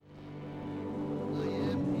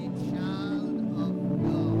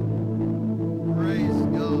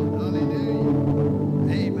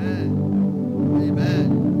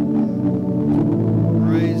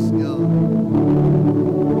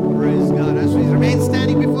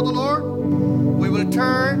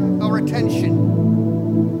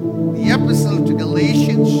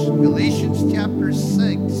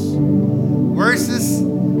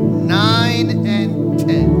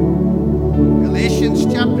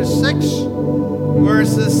chapter 6,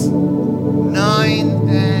 verses 9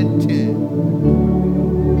 and 10.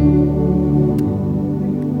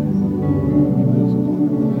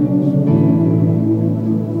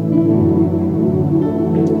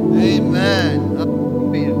 Amen.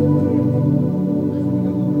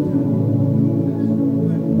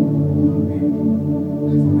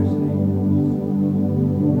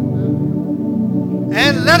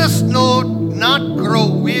 And let us not grow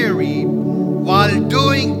weary while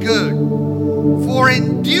doing good, for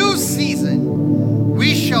in due season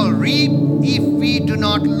we shall reap if we do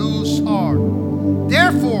not lose heart.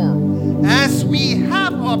 Therefore, as we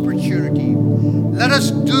have opportunity, let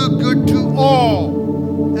us do good to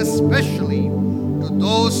all, especially to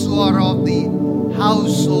those who are of the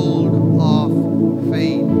household of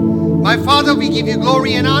faith. My Father, we give you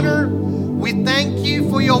glory and honor. We thank you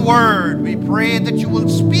for your word. We pray that you will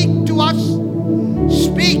speak to us,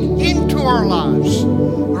 speak into our lives,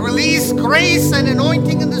 release grace and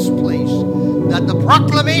anointing in this place, that the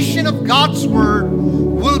proclamation of God's word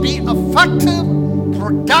will be effective,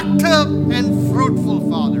 productive, and fruitful,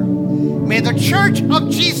 Father. May the church of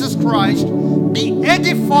Jesus Christ be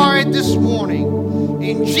edified this morning.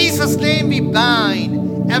 In Jesus' name we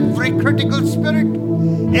bind every critical spirit,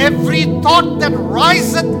 every thought that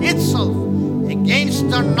riseth itself against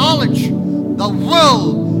the knowledge, the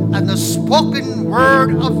will, and the spoken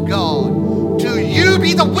word of God. To you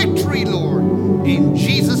be the victory, Lord. In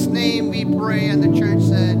Jesus' name we pray, and the church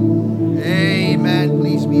said, amen.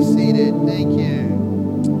 Please be seated. Thank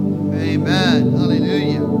you. Amen.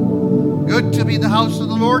 Hallelujah. Good to be in the house of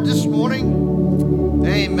the Lord this morning.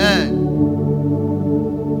 Amen.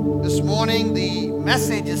 This morning the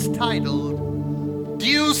message is titled,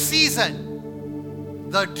 Due Season.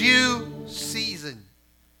 The Due Season.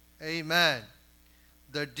 Amen.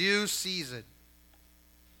 The due season.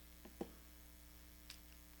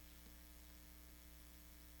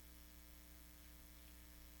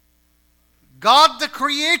 God the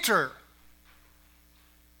Creator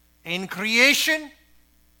in creation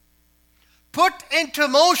put into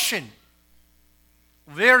motion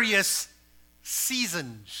various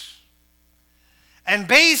seasons. And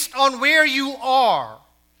based on where you are,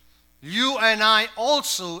 you and I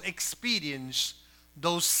also experience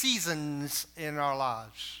those seasons in our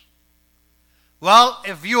lives. Well,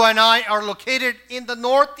 if you and I are located in the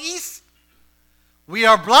Northeast, we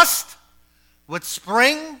are blessed with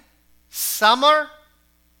spring, summer,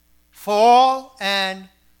 fall, and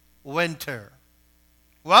winter.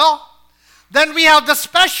 Well, then we have the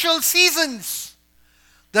special seasons.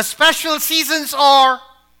 The special seasons are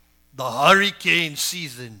the hurricane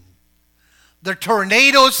season, the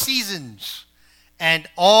tornado seasons, and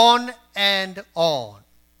on and on.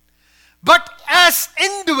 But as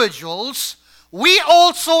individuals, we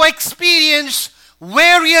also experience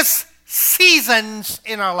various seasons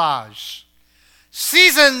in our lives.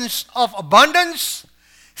 Seasons of abundance,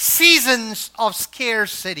 seasons of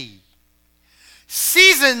scarcity,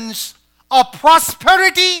 seasons of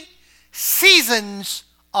prosperity, seasons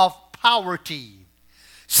of poverty,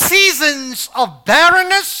 seasons of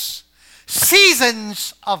barrenness,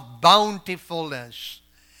 seasons of bountifulness,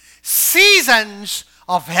 seasons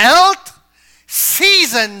of health,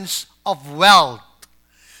 seasons of wealth,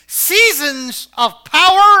 seasons of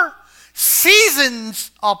power,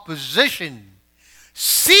 seasons of position,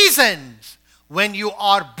 seasons when you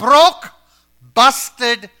are broke,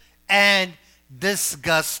 busted, and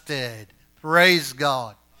disgusted. Praise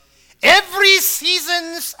God. Every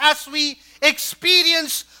seasons, as we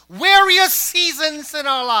experience various seasons in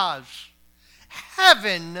our lives,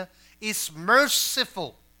 heaven is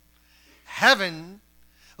merciful. Heaven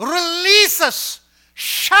releases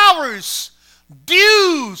showers,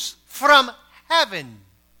 dews from heaven.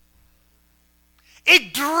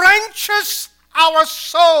 It drenches our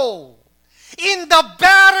soul in the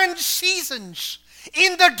barren seasons,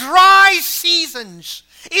 in the dry seasons,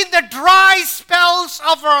 in the dry spells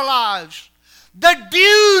of our lives. The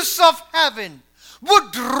dews of heaven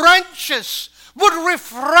would drench us, would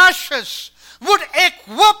refresh us, would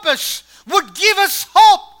equip us, would give us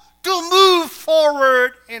hope to move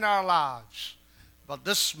forward in our lives. But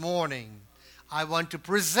this morning, I want to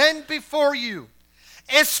present before you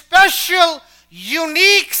a special,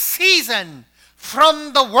 unique season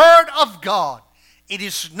from the Word of God. It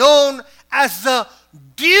is known as the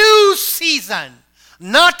due season,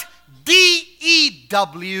 not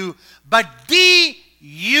D-E-W, but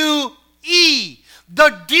D-U-E,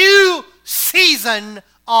 the due season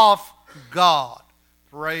of God.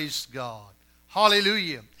 Praise God.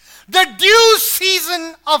 Hallelujah. The due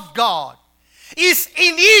season of God is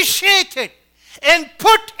initiated and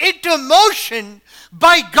put into motion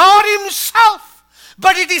by God himself,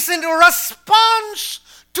 but it is in response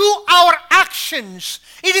to our actions.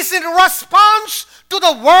 It is in response to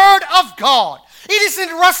the Word of God. It is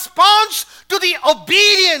in response to the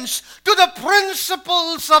obedience to the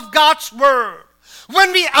principles of God's Word.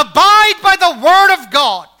 When we abide by the Word of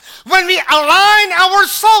God, when we align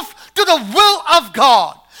ourselves to the will of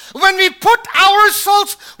God, when we put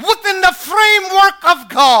ourselves within the framework of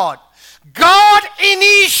God, God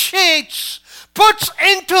initiates, puts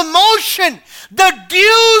into motion the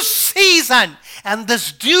due season. And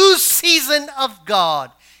this due season of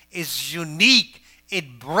God is unique.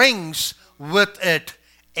 It brings with it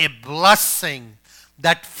a blessing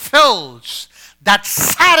that fills, that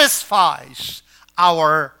satisfies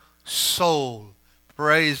our soul.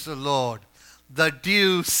 Praise the Lord. The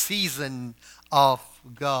due season of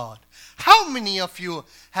God. How many of you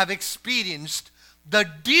have experienced the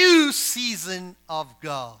due season of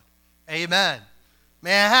God? Amen.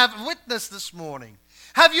 May I have a witness this morning?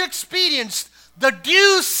 Have you experienced the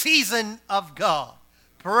due season of God?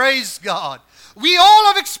 Praise God. We all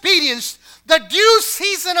have experienced the due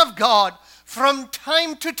season of God from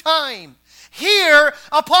time to time. Here,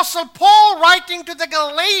 Apostle Paul, writing to the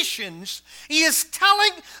Galatians, he is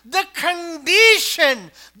telling the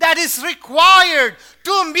condition that is required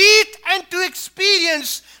to meet and to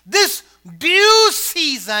experience this due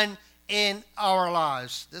season in our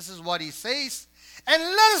lives. This is what he says. And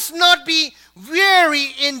let us not be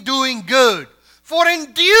weary in doing good, for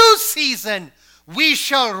in due season we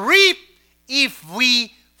shall reap if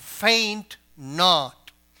we faint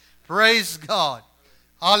not. Praise God.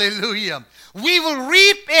 Hallelujah. We will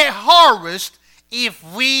reap a harvest if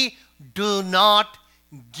we do not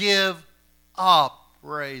give up.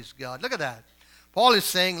 Praise God. Look at that. Paul is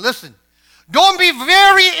saying, listen, don't be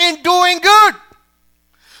weary in doing good,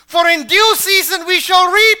 for in due season we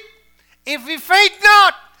shall reap if we faint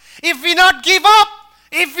not, if we not give up,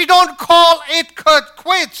 if we don't call it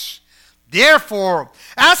quits. Therefore,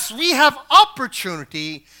 as we have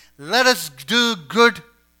opportunity, let us do good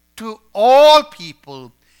to all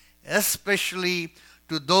people, especially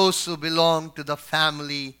to those who belong to the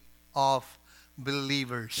family of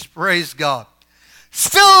believers. Praise God.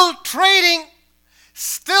 Still trading,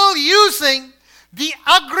 still using the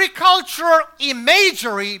agricultural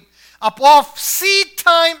imagery of seed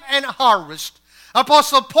time and harvest.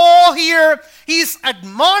 Apostle Paul here, he's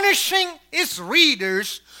admonishing his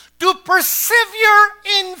readers to persevere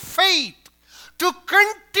in faith, to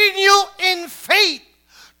continue in faith,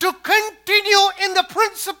 to continue in the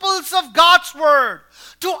principles of God's Word,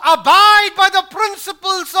 to abide by the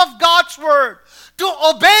principles of God's Word, to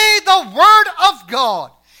obey the Word of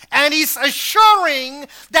God. And he's assuring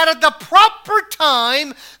that at the proper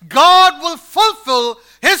time, God will fulfill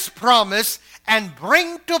his promise and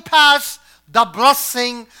bring to pass the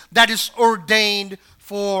blessing that is ordained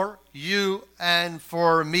for you and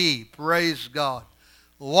for me. Praise God.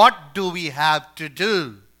 What do we have to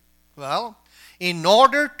do? Well, in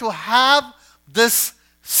order to have this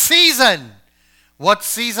season. What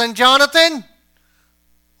season, Jonathan?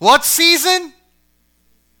 What season?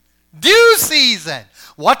 Due season.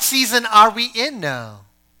 What season are we in now?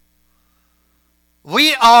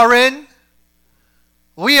 We are in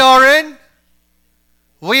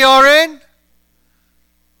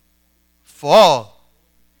fall.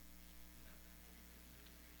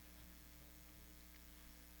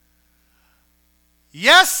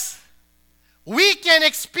 Yes, we can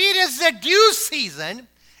experience the due season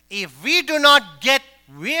if we do not get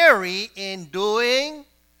weary in doing,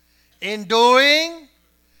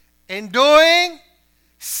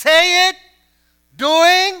 say it,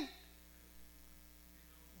 doing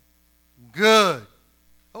good.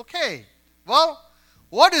 Okay, well,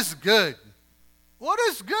 what is good? What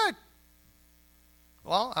is good?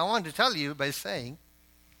 Well, I want to tell you by saying,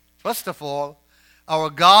 first of all, our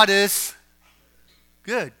God is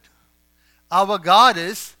good. Our God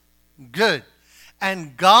is good.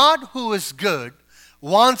 And God, who is good,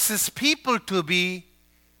 wants his people to be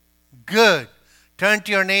good. Turn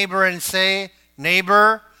to your neighbor and say,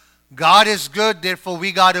 neighbor, God is good, therefore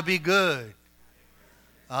we got to be good.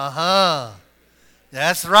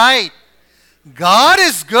 That's right. God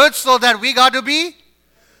is good, so that we got to be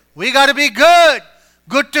good.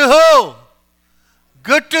 Good to who?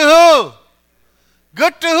 Good to who?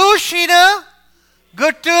 Good to who, Sheena?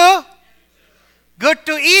 Good to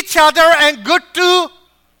each other, and good to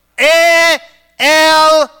A-L-L.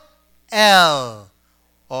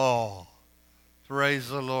 Oh, praise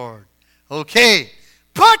the Lord. Okay,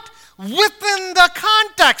 but within the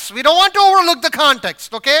context, we don't want to overlook the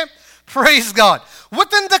context, okay? Praise God.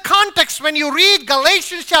 Within the context, when you read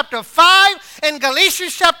Galatians chapter 5 and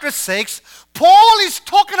Galatians chapter 6, Paul is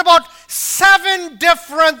talking about 7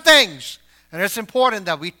 different things. And it's important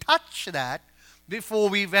that we touch that before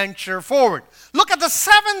we venture forward. Look at the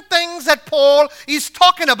 7 things that Paul is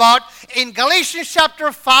talking about in Galatians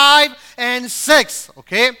chapter 5 and 6.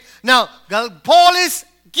 Okay? Now, Paul is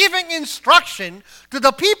giving instruction to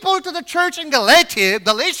the people, to the church in Galatia,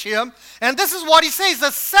 and this is what he says, the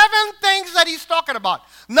 7 things that he's talking about.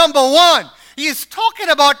 Number 1, he is talking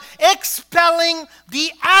about expelling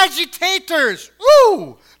the agitators.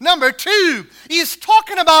 Woo! Number 2, he is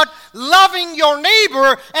talking about loving your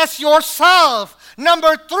neighbor as yourself.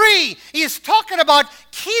 Number 3, he is talking about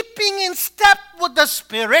keeping in step with the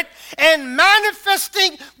Spirit and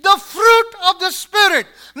manifesting the fruit of the Spirit.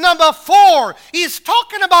 Number 4, he is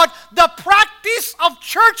talking about the practice of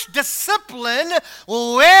church discipline,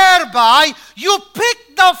 whereby you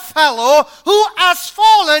pick the fellow who has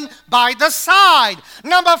fallen by the side.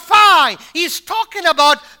 Number 5, he's talking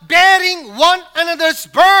about bearing one another's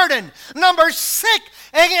burden. Number 6,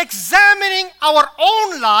 examining our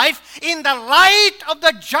own life in the light of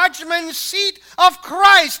the judgment seat of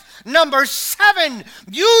Christ. Number 7,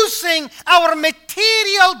 using our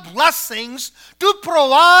material blessings to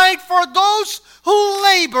provide for those who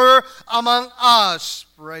labor among us.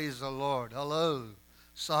 Praise the Lord. Hello.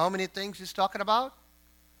 So how many things he's talking about?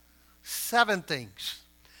 7 things.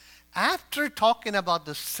 After talking about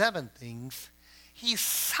the 7 things, he's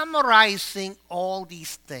summarizing all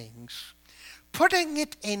these things, putting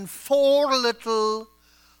it in 4 little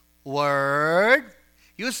words.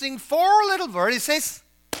 Using 4 little words, he says,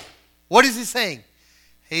 what is he saying?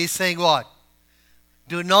 He's saying what?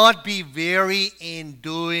 Do not be weary in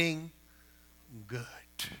doing good.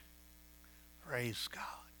 Praise God.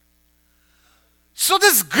 So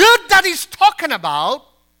this good that he's talking about,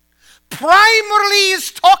 primarily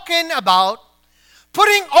is talking about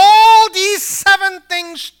putting all these 7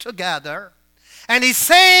 things together. And he's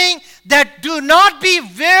saying that do not be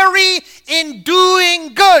weary in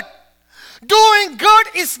doing good. Doing good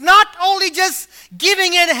is not only just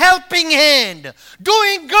giving a helping hand.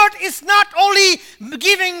 Doing good is not only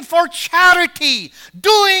giving for charity.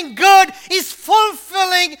 Doing good is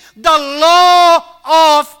fulfilling the law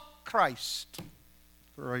of Christ.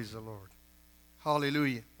 Praise the Lord.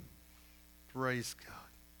 Hallelujah. Praise God.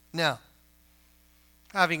 Now,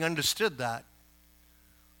 having understood that,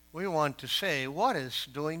 we want to say, what is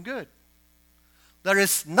doing good? There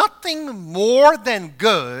is nothing more than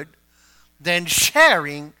good than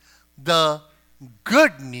sharing the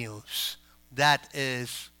good news that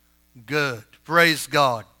is good. Praise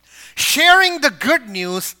God. Sharing the good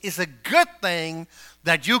news is a good thing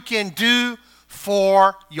that you can do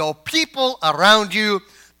for your people around you,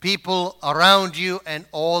 and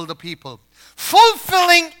all the people.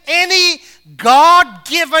 Fulfilling any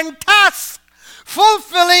God-given task,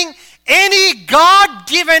 fulfilling any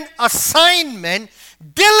God-given assignment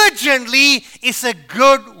diligently is a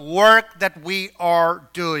good work that we are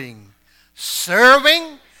doing.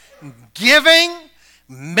 Serving, giving,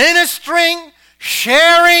 ministering,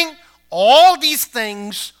 sharing, all these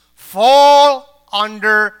things fall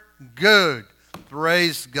under good.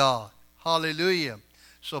 Praise God. Hallelujah.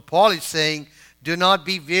 So Paul is saying, do not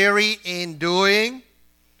be weary in doing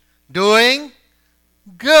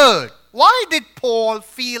good. Why did Paul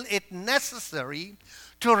feel it necessary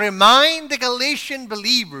to remind the Galatian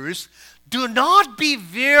believers, do not be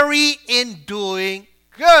weary in doing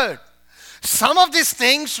good? Some of these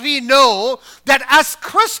things we know that as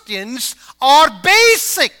Christians are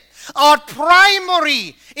basic, are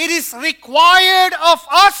primary. It is required of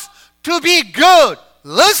us to be good.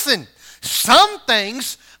 Listen, some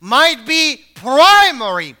things might be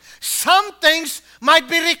primary. Some things might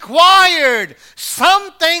be required.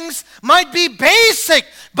 Some things might be basic.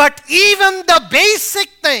 But even the basic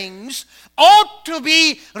things ought to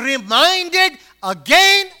be reminded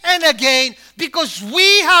again and again, because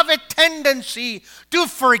we have a tendency to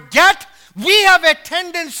forget. We have a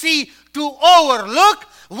tendency to overlook.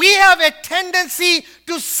 We have a tendency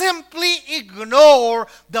to simply ignore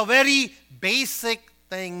the very basic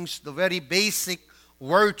things, the very basic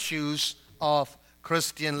virtues of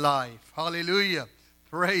Christian life. Hallelujah.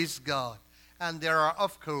 Praise God. And there are,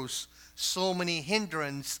 of course, so many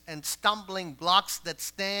hindrances and stumbling blocks that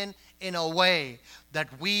stand in a way that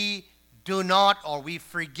we do not, or we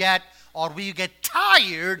forget, or we get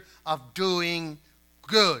tired of doing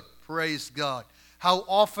good. Praise God. How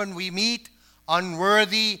often we meet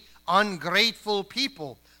unworthy, ungrateful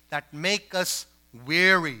people that make us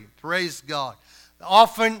weary. Praise God.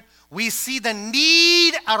 Often we see the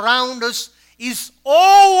need around us is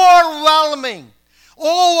overwhelming.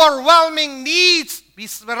 Overwhelming needs be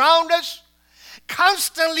surround us,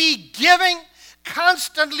 constantly giving,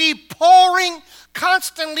 constantly pouring,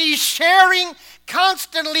 constantly sharing,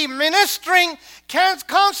 constantly ministering,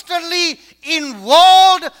 constantly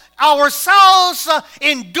involved ourselves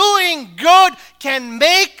in doing good can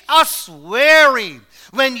make us weary.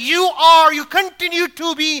 When you continue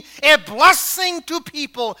to be a blessing to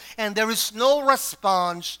people and there is no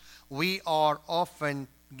response, we often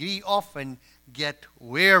get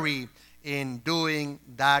weary in doing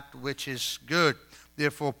that which is good.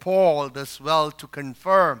 Therefore, Paul does well to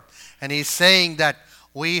confirm, and he's saying that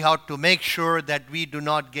we have to make sure that we do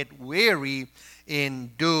not get weary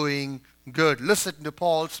in doing good. Listen to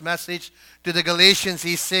Paul's message to the Galatians.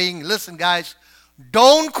 He's saying, listen guys,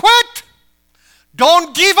 don't quit.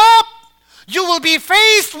 Don't give up. You will be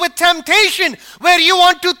faced with temptation where you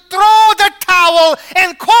want to throw the towel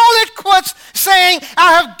and call it quits, saying,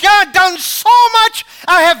 I have done so much,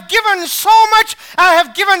 I have given so much, I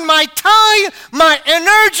have given my time, my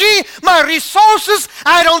energy, my resources,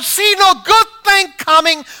 I don't see no good thing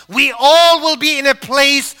coming. We all will be in a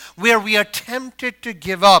place where we are tempted to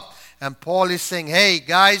give up. And Paul is saying, hey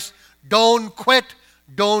guys, don't quit,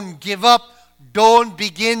 don't give up, don't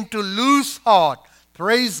begin to lose heart.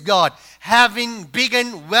 Praise God. Having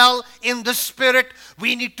begun well in the Spirit,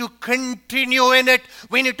 we need to continue in it.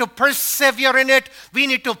 We need to persevere in it. We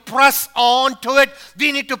need to press on to it.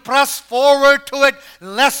 We need to press forward to it,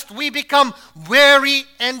 lest we become weary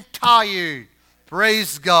and tired.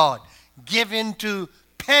 Praise God. Give in to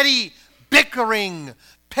petty bickering,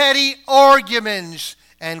 petty arguments,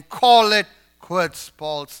 and call it quits.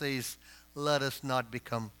 Paul says, let us not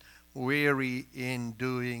become weary in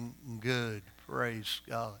doing good. Praise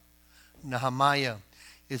God. Nehemiah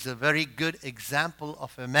is a very good example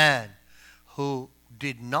of a man who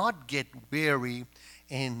did not get weary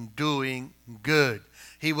in doing good.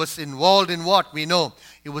 He was involved in what? We know.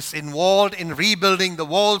 He was involved in rebuilding the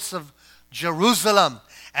walls of Jerusalem.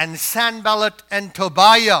 And Sanballat and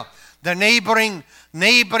Tobiah, the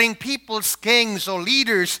neighboring people's kings or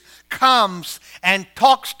leaders, comes and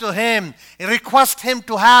talks to him, requests him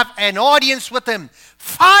to have an audience with him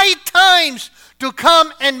 5 times to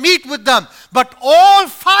come and meet with them. But all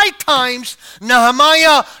 5 times,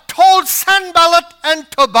 Nehemiah told Sanballat and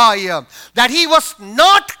Tobiah that he was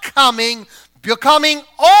not coming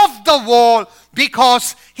off the wall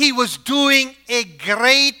because he was doing a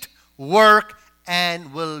great work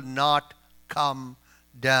and will not come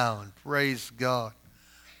down. Praise God.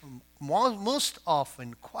 Most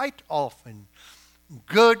often, quite often,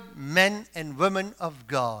 good men and women of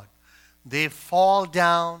God, they fall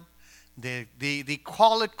down, they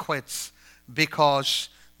call it quits because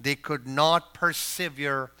they could not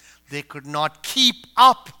persevere, they could not keep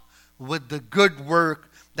up with the good work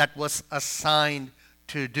that was assigned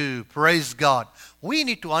to do. Praise God. We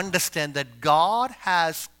need to understand that God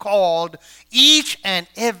has called each and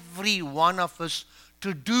every one of us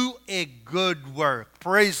to do a good work.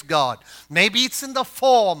 Praise God. Maybe it's in the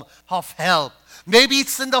form of help. Maybe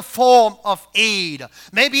it's in the form of aid.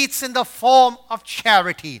 Maybe it's in the form of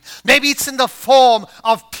charity. Maybe it's in the form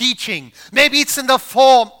of teaching. Maybe it's in the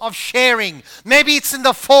form of sharing. Maybe it's in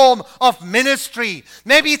the form of ministry.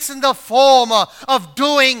 Maybe it's in the form of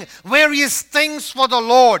doing various things for the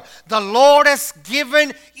Lord. The Lord has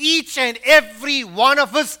given each and every one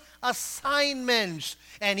of us assignments,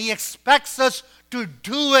 and He expects us to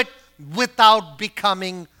do it without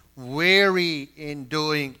becoming weary in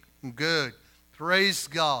doing good. Praise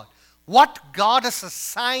God. What God has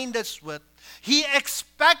assigned us with, He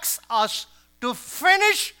expects us to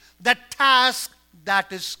finish the task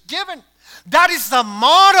that is given. That is the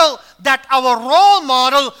model that our role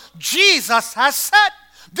model, Jesus, has set.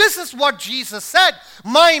 This is what Jesus said.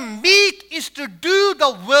 My meat is to do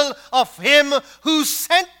the will of Him who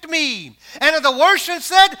sent me. Another version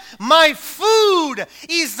said, my food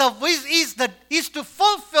is to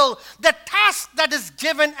fulfill the task that is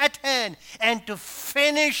given at hand and to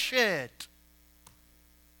finish it.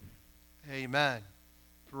 Amen.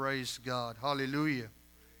 Praise God. Hallelujah.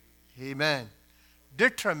 Amen.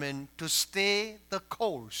 Determined to stay the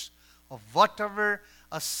course of whatever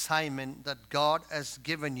assignment that God has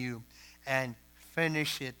given you and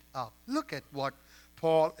finish it up. Look at what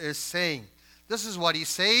Paul is saying. This is what he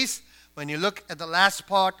says when you look at the last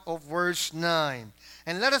part of verse 9.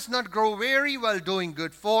 And let us not grow weary while doing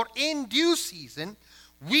good, for in due season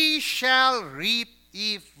we shall reap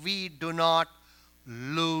if we do not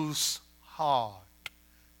lose heart.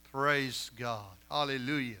 Praise God.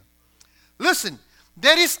 Hallelujah. Listen,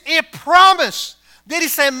 there is a promise. There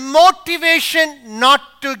is a motivation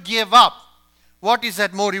not to give up. What is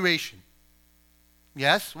that motivation?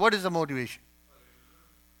 Yes, what is the motivation?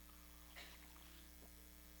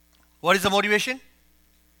 What is the motivation?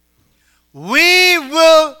 We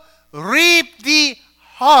will reap the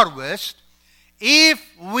harvest if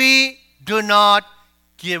we do not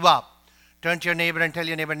give up. Turn to your neighbor and tell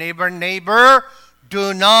your neighbor, neighbor,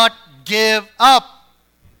 do not give up.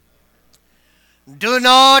 Do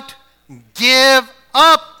not give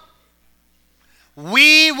up.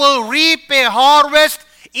 We will reap a harvest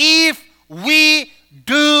if we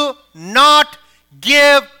do not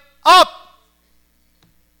give up.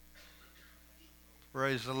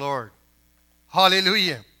 Praise the Lord.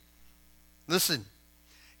 Hallelujah. Listen,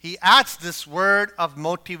 he adds this word of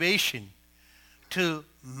motivation to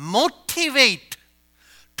motivate,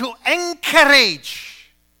 to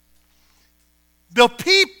encourage the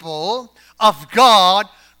people of God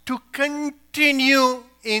to continue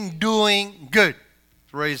in doing good.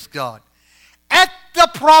 Praise God. At the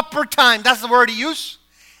proper time, that's the word he used.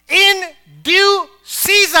 In due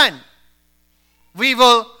season, we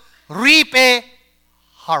will reap a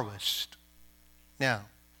harvest. Now,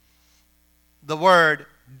 the word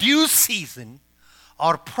due season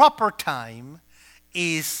or proper time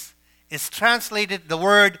is translated, the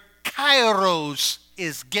word kairos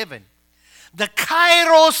is given. The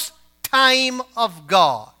kairos time of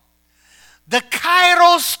God. The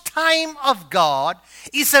kairos time of God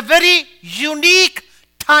is a very unique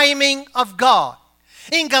timing of God.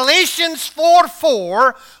 In Galatians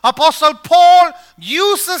 4:4, Apostle Paul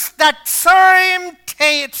uses that same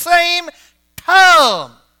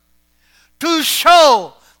term to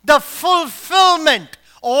show the fulfillment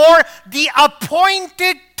or the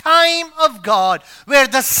appointed time of God, where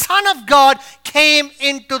the Son of God came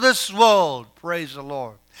into this world. Praise the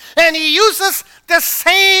Lord. And he uses the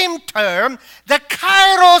same term, the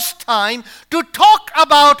kairos time, to talk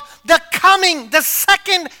about the coming, the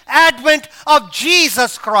second advent of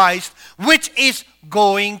Jesus Christ, which is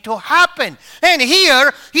going to happen. And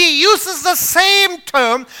here he uses the same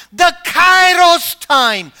term, the kairos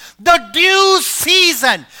time, the due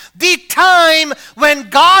season, the time when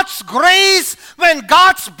God's grace, when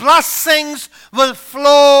God's blessings will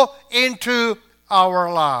flow into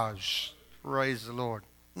our lives. Praise the Lord.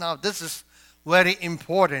 Now, this is very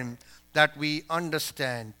important that we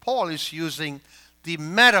understand. Paul is using the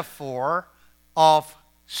metaphor of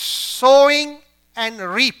sowing and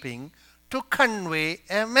reaping to convey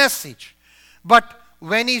a message. But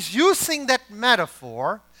when he's using that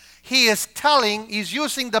metaphor, he's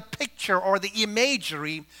using the picture or the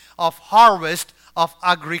imagery of harvest of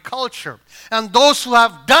agriculture. And those who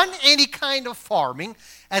have done any kind of farming,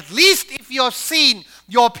 at least if you have seen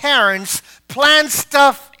your parents plant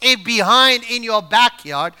stuff behind in your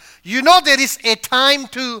backyard, you know there is a time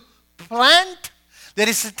to plant, there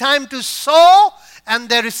is a time to sow, and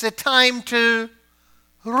there is a time to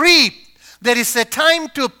reap. There is a time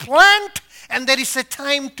to plant, and there is a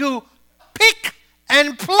time to pick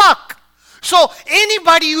and pluck. So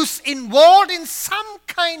anybody who's involved in some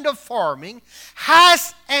kind of farming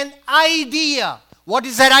has an idea. What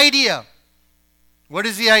is that idea? What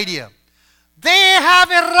is the idea? They have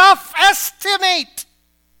a rough estimate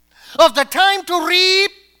of the time to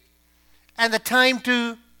reap and the time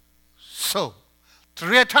to sow.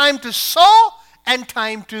 Time to sow and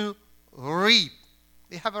time to reap.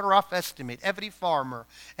 They have a rough estimate. Every farmer,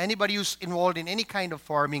 anybody who's involved in any kind of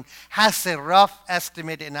farming has a rough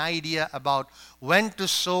estimate, an idea about when to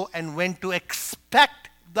sow and when to expect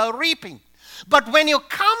the reaping. But when it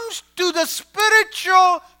comes to the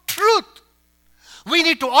spiritual truth, we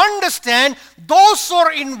need to understand those who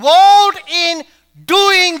are involved in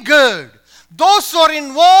doing good, those who are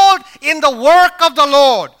involved in the work of the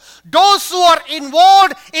Lord, those who are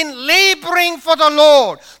involved in laboring for the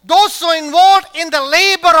Lord, those who are involved in the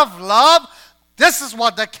labor of love, this is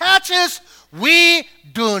what the catch is. We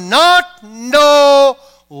do not know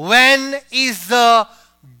when is the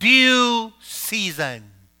due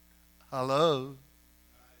season. Hello?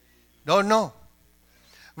 Don't know.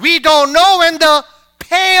 We don't know when the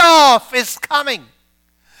payoff is coming.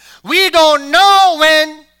 We don't know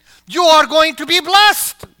when you are going to be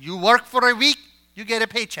blessed. You work for a week, you get a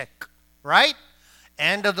paycheck, right?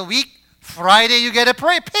 End of the week, Friday, you get a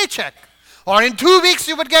paycheck. Or in 2 weeks,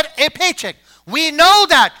 you would get a paycheck. We know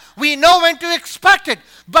that. We know when to expect it.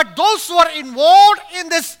 But those who are involved in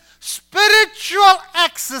this spiritual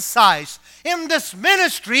exercise, in this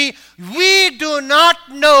ministry, we do not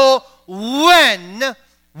know when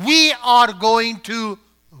we are going to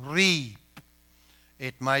reap.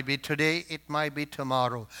 It might be today, it might be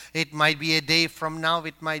tomorrow. It might be a day from now,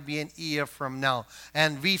 it might be an year from now.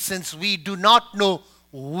 And since we do not know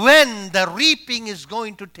when the reaping is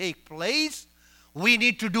going to take place, we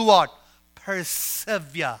need to do what?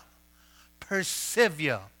 Persevere.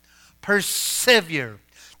 Persevere. Persevere.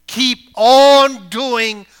 Keep on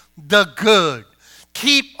doing the good.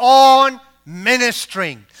 Keep on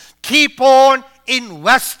ministering. Keep on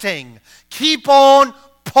investing. Keep on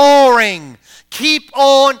pouring. Keep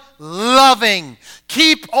on loving.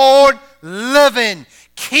 Keep on living.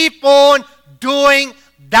 Keep on doing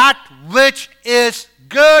that which is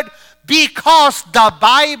good, because the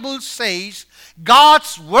Bible says,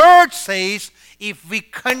 God's word says, if we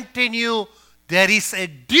continue, there is a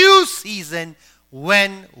due season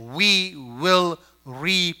when we will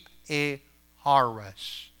reap a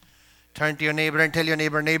harvest. Turn to your neighbor and tell your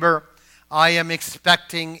neighbor, neighbor, I am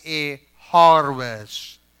expecting a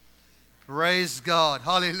harvest. Praise God.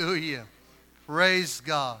 Hallelujah. Praise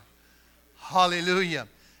God. Hallelujah.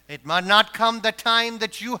 It might not come the time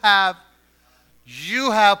that you have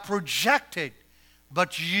projected,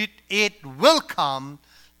 but it will come,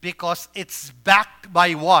 because it's backed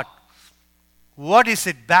by what? What is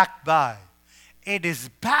it backed by? It is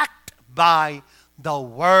backed by the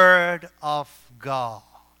Word of God.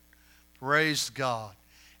 Praise God.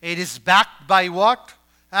 It is backed by what,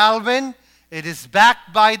 Alvin? It is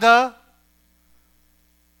backed by the...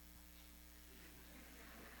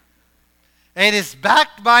 It is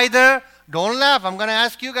backed by the... Don't laugh. I'm going to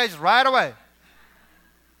ask you guys right away.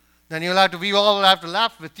 Then we all will have to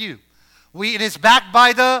laugh with you. It is backed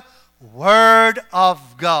by the Word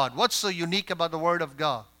of God. What's so unique about the Word of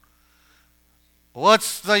God? What's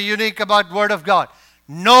so unique about Word of God?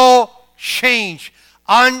 No change.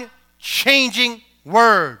 Unchanging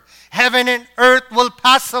Word. Heaven and earth will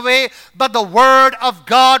pass away, but the Word of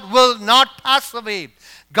God will not pass away.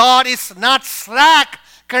 God is not slack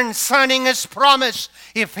concerning His promise.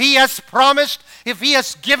 If He has promised, if He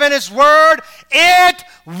has given His word, it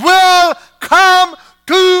will come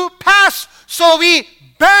to pass. So we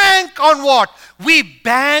bank on what? We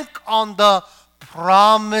bank on the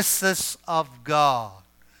promises of God.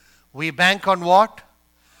 We bank on what?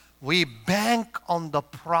 We bank on the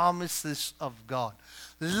promises of God.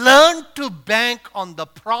 Learn to bank on the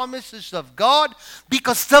promises of God,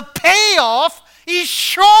 because the payoff is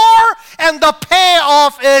sure, and the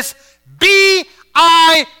payoff is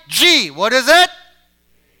B-I-G. What is it?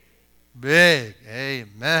 Big.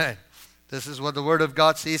 Amen. This is what the Word of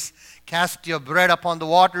God says. Cast your bread upon the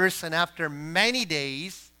waters, and after many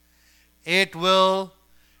days it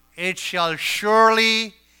shall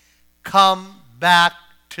surely come back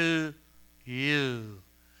to you.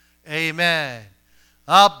 Amen.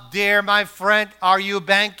 Up there, my friend, are you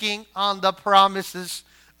banking on the promises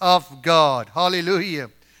of God? Hallelujah.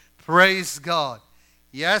 Praise God.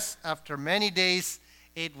 Yes, after many days,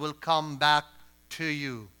 it will come back to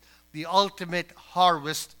you. The ultimate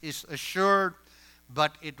harvest is assured,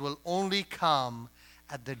 but it will only come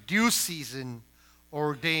at the due season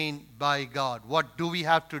ordained by God. What do we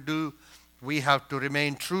have to do? We have to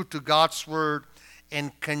remain true to God's word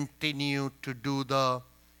and continue to do the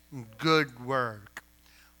good work.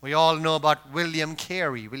 We all know about William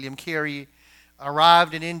Carey. William Carey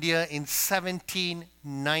arrived in India in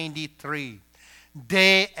 1793.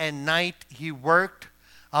 Day and night he worked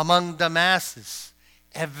among the masses.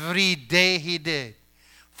 Every day he did.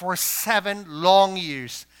 For 7 long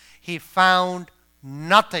years he found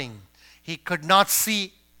nothing. He could not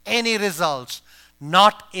see any results.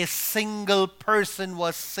 Not a single person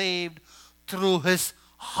was saved through his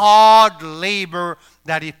hard labor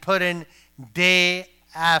that he put in day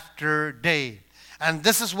after day. And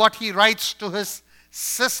this is what he writes to his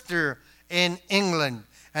sister in England.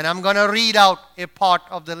 And I'm going to read out a part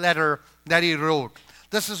of the letter that he wrote.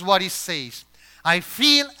 This is what he says. I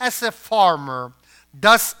feel as a farmer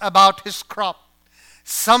does about his crop.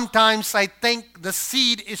 Sometimes I think the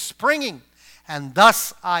seed is springing, and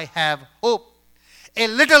thus I have hope. A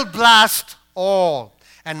little blast all,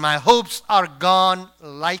 and my hopes are gone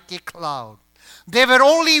like a cloud. They were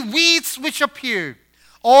only weeds which appeared,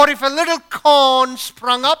 or if a little corn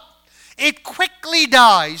sprung up, it quickly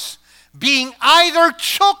dies, being either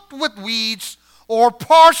choked with weeds or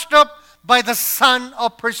parched up by the sun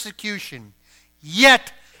of persecution.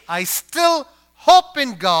 Yet I still hope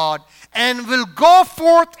in God and will go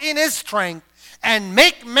forth in His strength and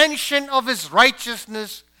make mention of His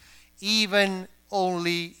righteousness, even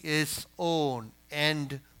only His own.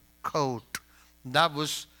 End quote. That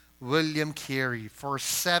was William Carey. For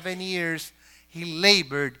 7 years he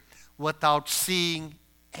labored without seeing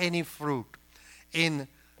any fruit. In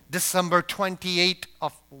December 28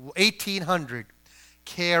 of 1800,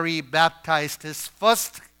 Carey baptized his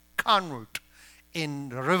first convert in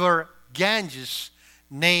the river Ganges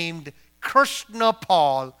named Krishna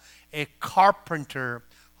Paul, a carpenter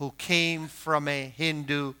who came from a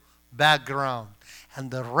Hindu background.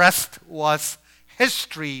 And the rest was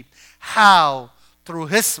history, how through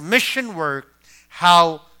his mission work,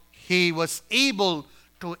 how he was able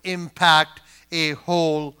to impact a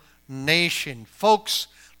whole nation. Folks,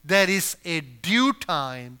 there is a due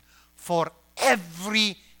time for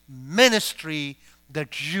every ministry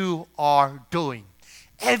that you are doing.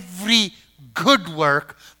 Every good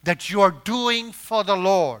work that you are doing for the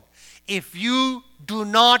Lord. If you do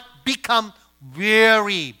not become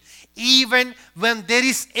weary, even when there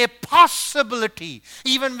is a possibility,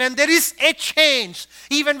 even when there is a chance,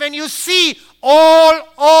 even when you see all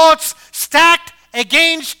odds stacked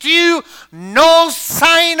against you, no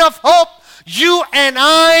sign of hope, you and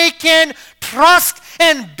I can trust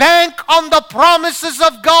and bank on the promises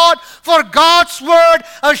of God, for God's word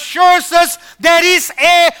assures us there is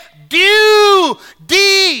a due,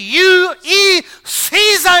 D-U-E,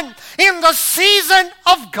 season in the season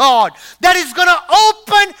of God that is going to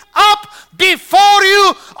open up before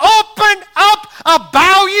you, open up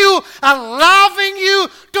about you, allowing you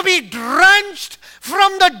to be drenched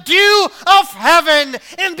from the dew of heaven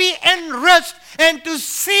and be enriched and to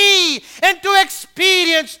see and to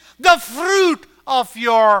experience the fruit of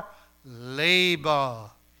your labor.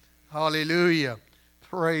 Hallelujah.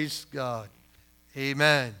 Praise God.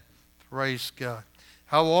 Amen. Praise God.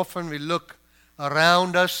 How often we look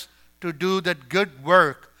around us to do that good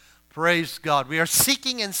work. Praise God. We are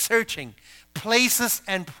seeking and searching places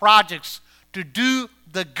and projects to do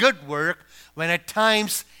the good work when at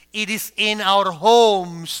times it is in our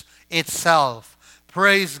homes itself.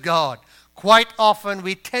 Praise God. Quite often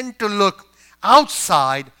we tend to look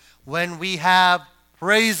outside when we have,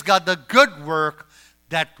 praise God, the good work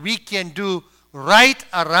that we can do right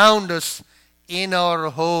around us in our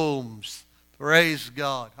homes. Praise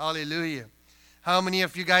God. Hallelujah. How many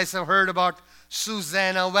of you guys have heard about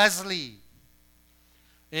Susanna Wesley?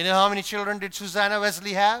 You know how many children did Susanna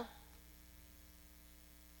Wesley have?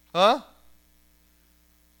 Huh?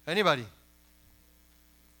 Anybody?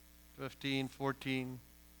 15, 14.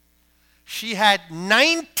 She had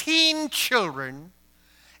 19 children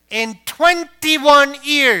in 21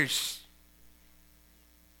 years.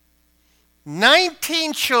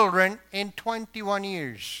 19 children in 21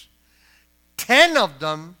 years. 10 of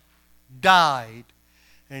them died.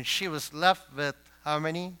 And she was left with how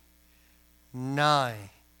many? 9.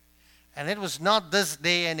 And it was not this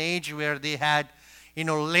day and age where they had,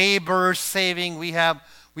 labor saving. We have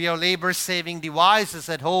labor saving devices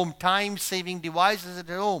at home, time saving devices at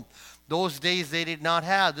home. Those days they did not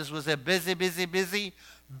have. This was a busy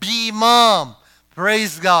bee mom.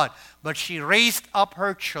 Praise God. But she raised up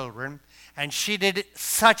her children, and she did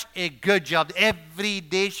such a good job. Every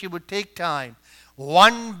day she would take time,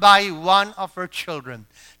 one by one of her children,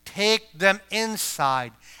 take them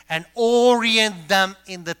inside and orient them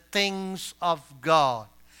in the things of God.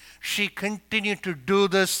 She continued to do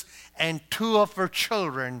this, and 2 of her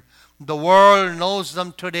children, the world knows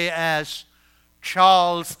them today as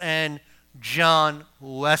Charles and John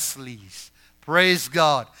Wesleys. Praise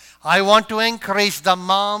God. I want to encourage the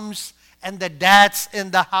moms and the dads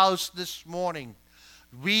in the house this morning.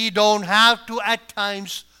 We don't have to at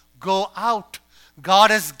times go out.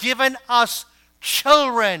 God has given us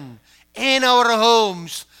children in our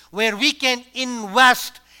homes where we can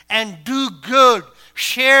invest and do good,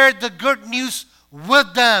 share the good news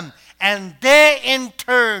with them, and they in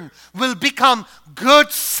turn will become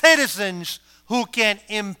good citizens who can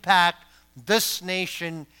impact this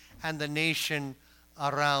nation and the nation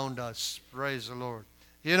around us. Praise the Lord.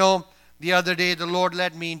 The other day the Lord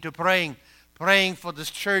led me into praying for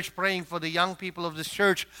this church, praying for the young people of this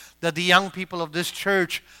church, that the young people of this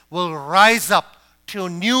church will rise up to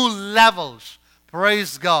new levels.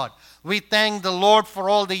 Praise God. We thank the Lord for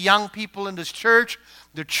all the young people in this church,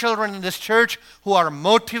 the children in this church who are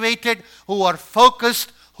motivated, who are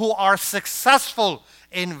focused, who are successful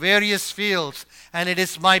in various fields. And it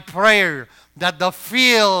is my prayer that the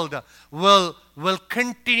field will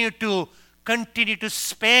continue to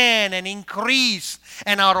span and increase,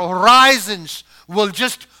 and our horizons will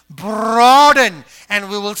just broaden, and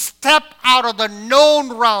we will step out of the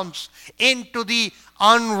known realms into the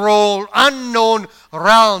unknown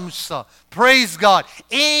realms. Praise God.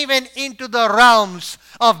 Even into the realms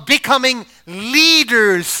of becoming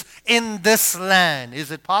leaders in this land.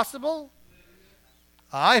 Is it possible?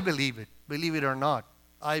 I believe it. Believe it or not,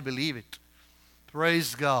 I believe it.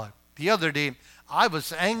 Praise God. The other day, I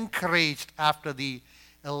was encouraged after the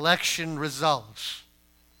election results.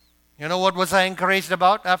 You know what was I encouraged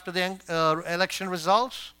about after the election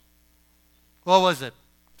results? What was it?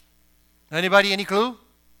 Anybody, any clue?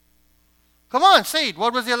 Come on, say it.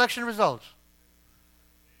 What was the election results?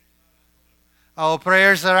 Our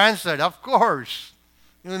prayers are answered, of course.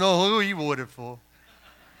 You know who you voted for.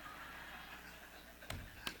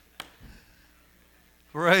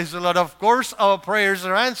 Praise the Lord. Of course, our prayers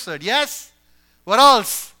are answered. Yes? What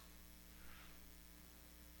else?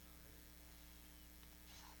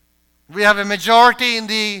 We have a majority in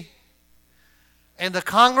the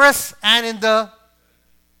Congress and in the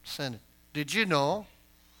Senate. Did you know?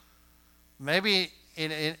 Maybe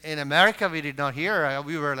in America we did not hear.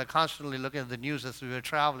 We were constantly looking at the news as we were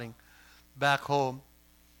traveling back home.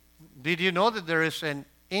 Did you know that there is an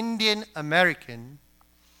Indian American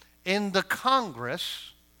in the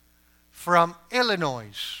Congress from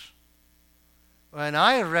Illinois? When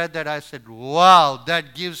I read that, I said, wow,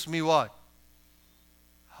 that gives me what?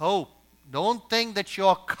 Hope. Don't think that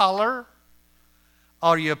your color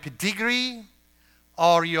or your pedigree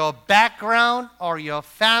or your background or your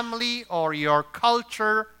family or your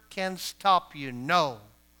culture can stop you. No.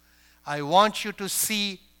 I want you to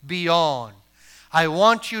see beyond. I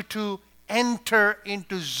want you to enter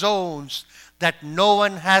into zones that no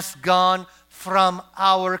one has gone from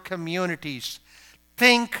our communities.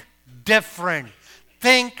 Think different.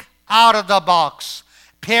 Think out of the box.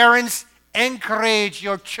 Parents, encourage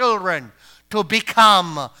your children to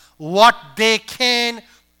become what they can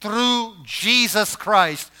through Jesus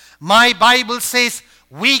Christ. My Bible says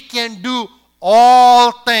we can do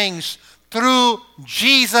all things through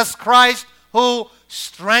Jesus Christ who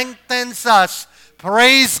strengthens us.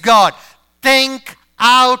 Praise God. Think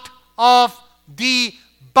out of the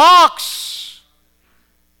box.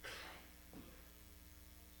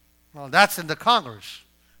 Well, that's in the Congress.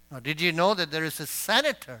 Now, did you know that there is a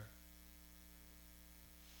senator?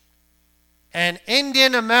 An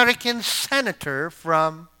Indian American senator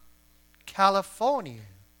from California.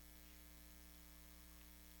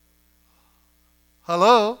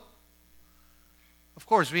 Hello? Of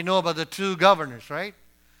course, we know about the two governors, right?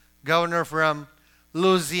 Governor from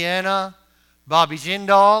Louisiana, Bobby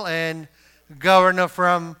Jindal, and governor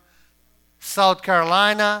from South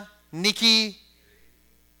Carolina, Nikki.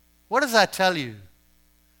 What does that tell you?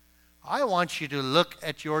 I want you to look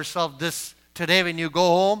at yourself today when you go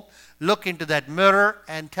home. Look into that mirror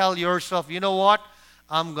and tell yourself, you know what?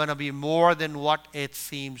 I'm going to be more than what it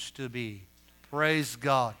seems to be. Praise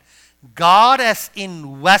God. God has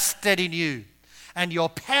invested in you, and your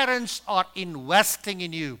parents are investing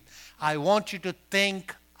in you. I want you to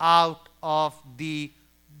think out of the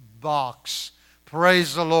box.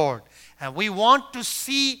 Praise the Lord. And we want to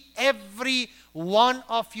see every one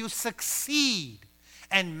of you succeed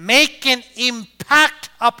and make an impact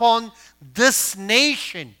upon this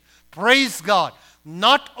nation. Praise God.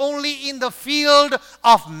 Not only in the field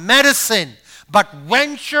of medicine, but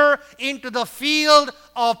venture into the field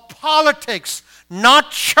of politics,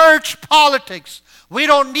 not church politics. We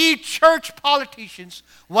don't need church politicians.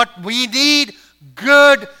 What we need,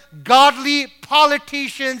 good, godly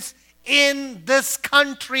politicians in this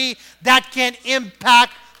country that can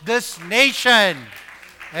impact this nation.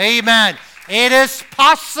 Amen. It is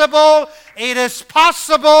possible. It is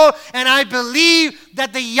possible. And I believe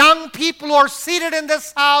that the young people who are seated in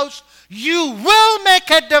this house, you will make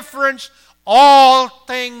a difference. All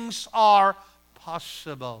things are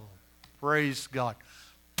possible. Praise God.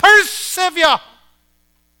 Persevere.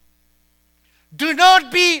 Do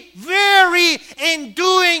not be weary in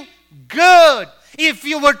doing good. If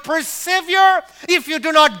you would persevere, if you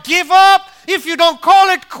do not give up, if you don't call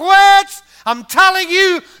it quits, I'm telling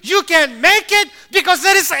you, you can make it, because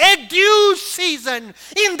there is a due season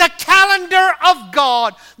in the calendar of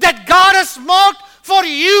God that God has marked for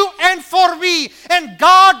you and for me. And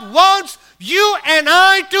God wants you and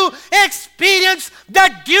I to experience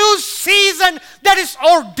that due season that is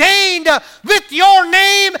ordained with your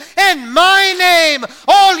name and my name.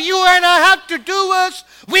 All you and I have to do is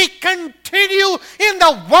we continue in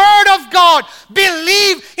the Word of God,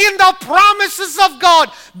 believe in the promises of God,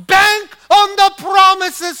 bank on the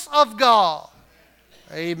promises of God.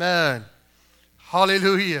 Amen.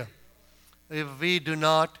 Hallelujah. If we do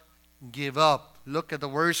not give up. Look at the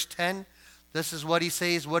verse 10. This is what he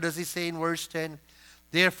says. What does he say in verse 10?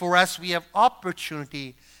 Therefore, as we have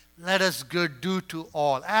opportunity, let us do to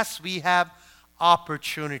all. As we have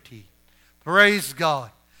opportunity. Praise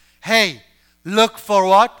God. Hey, look for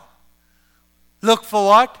what? Look for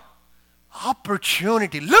what?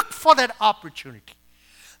 Opportunity. Look for that opportunity.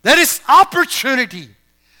 There is opportunity.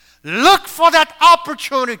 Look for that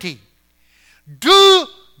opportunity. You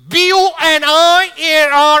and I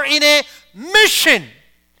are in a mission.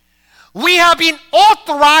 We have been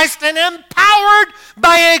authorized and empowered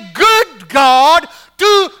by a good God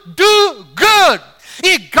to do good.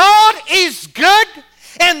 If God is good,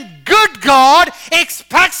 and good God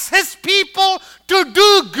expects his people to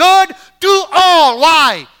do good to all.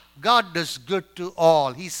 Why? God does good to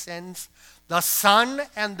all. He sends the sun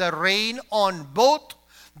and the rain on both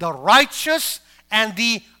the righteous and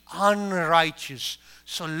the unrighteous.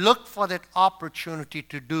 So look for that opportunity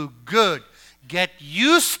to do good. Get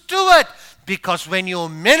used to it, because when you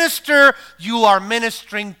minister, you are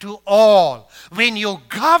ministering to all. When you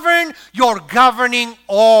govern, you're governing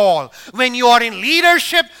all. When you are in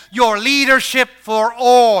leadership, you're leadership for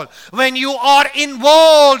all. When you are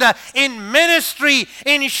involved in ministry,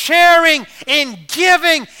 in sharing, in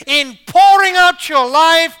giving, in pouring out your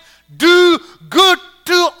life, do good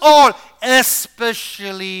to all,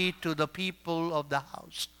 especially to the people of the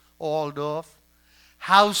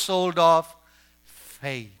household of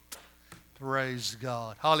faith. Praise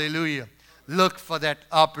God. Hallelujah. Look for that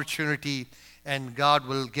opportunity, and God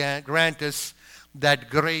will grant us that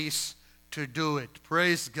grace to do it.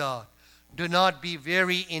 Praise God. Do not be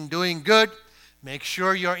weary in doing good. Make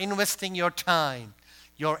sure you're investing your time,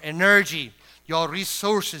 your energy, your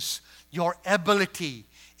resources, your ability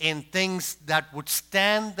in things that would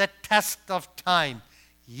stand the test of time.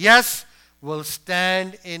 Yes, will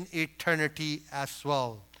stand in eternity as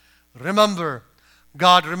well. Remember,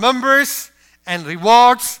 God remembers and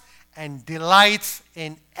rewards and delights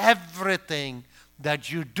in everything that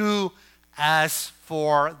you do as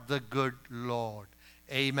for the good Lord.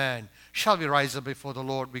 Amen. Shall we rise up before the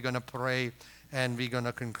Lord? We're going to pray and we're going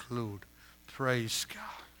to conclude. Praise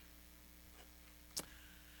God.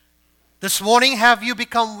 This morning, have you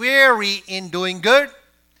become weary in doing good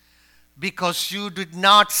because you did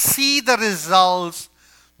not see the results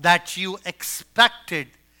that you expected,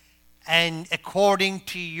 and according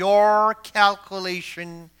to your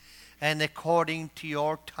calculation and according to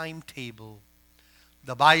your timetable?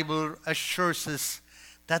 The Bible assures us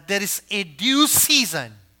that there is a due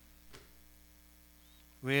season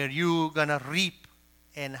where you're going to reap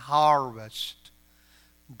and harvest.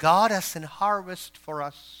 God has a harvest for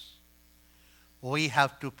us. We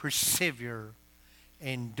have to persevere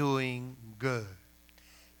in doing good.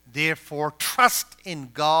 Therefore, trust in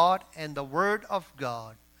God and the Word of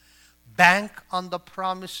God. Bank on the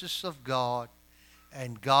promises of God,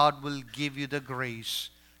 and God will give you the grace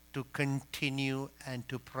to continue and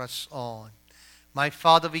to press on. My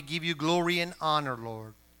Father, we give you glory and honor,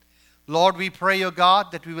 Lord. Lord, we pray, O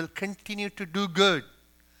God, that we will continue to do good.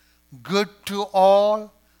 Good to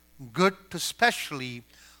all, good to especially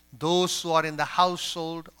those who are in the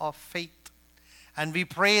household of faith. And we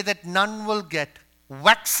pray that none will get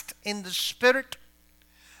vexed in the spirit,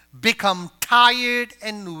 become tired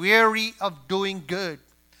and weary of doing good,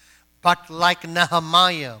 but like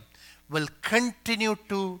Nehemiah, will continue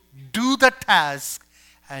to do the task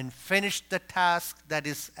and finish the task that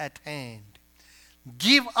is at hand.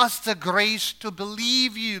 Give us the grace to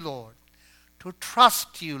believe you, Lord, to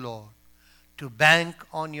trust you, Lord, to bank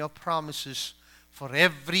on your promises. For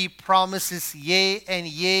every promise is yea and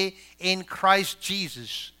yea in Christ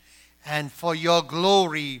Jesus. And for your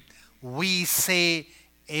glory, we say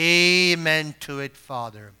amen to it,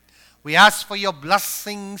 Father. We ask for your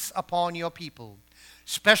blessings upon your people.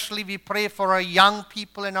 Especially we pray for our young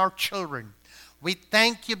people and our children. We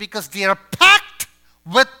thank you because they are packed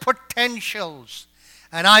with potentials.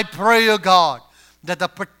 And I pray, O God, that the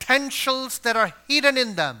potentials that are hidden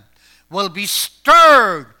in them will be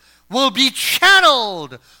stirred, will be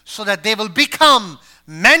channeled, so that they will become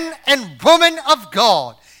men and women of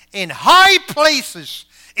God in high places,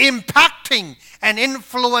 impacting and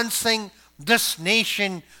influencing this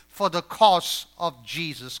nation for the cause of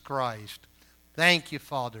Jesus Christ. Thank you,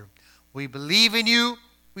 Father. We believe in you.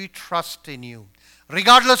 We trust in you.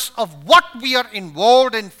 Regardless of what we are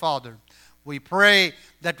involved in, Father, we pray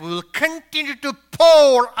that we will continue to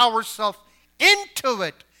pour ourselves into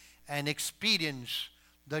it and experience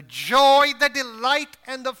the joy, the delight,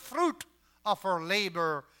 and the fruit of our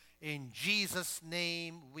labor. In Jesus'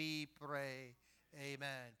 name we pray.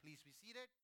 Amen. Please be seated.